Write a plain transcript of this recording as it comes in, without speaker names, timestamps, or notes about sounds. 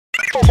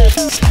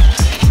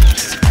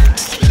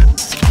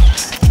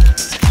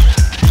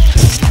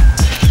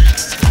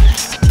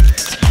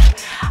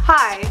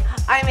Hi,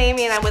 I'm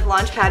Amy and I'm with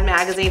Launchpad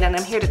magazine, and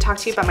I'm here to talk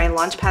to you about my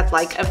Launchpad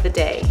like of the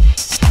day.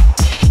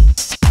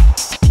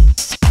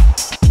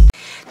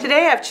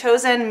 Today I've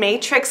chosen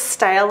Matrix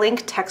Style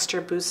Link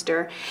Texture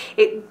Booster.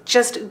 It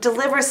just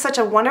delivers such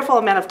a wonderful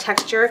amount of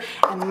texture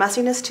and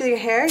mussiness to your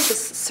hair. You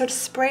just sort of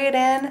spray it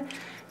in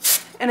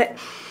and it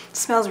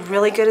smells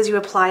really good as you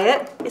apply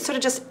it. It sort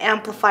of just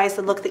amplifies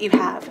the look that you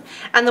have.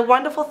 And the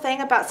wonderful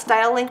thing about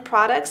Style Link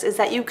products is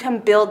that you can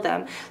build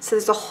them. So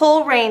there's a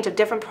whole range of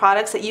different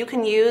products that you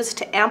can use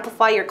to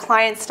amplify your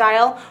client's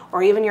style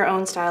or even your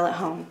own style at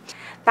home.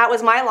 That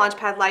was my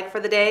Launchpad like for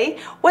the day.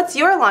 What's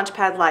your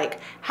Launchpad like?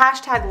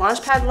 Hashtag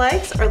Launchpad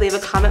likes or leave a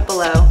comment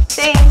below.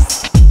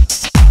 Thanks!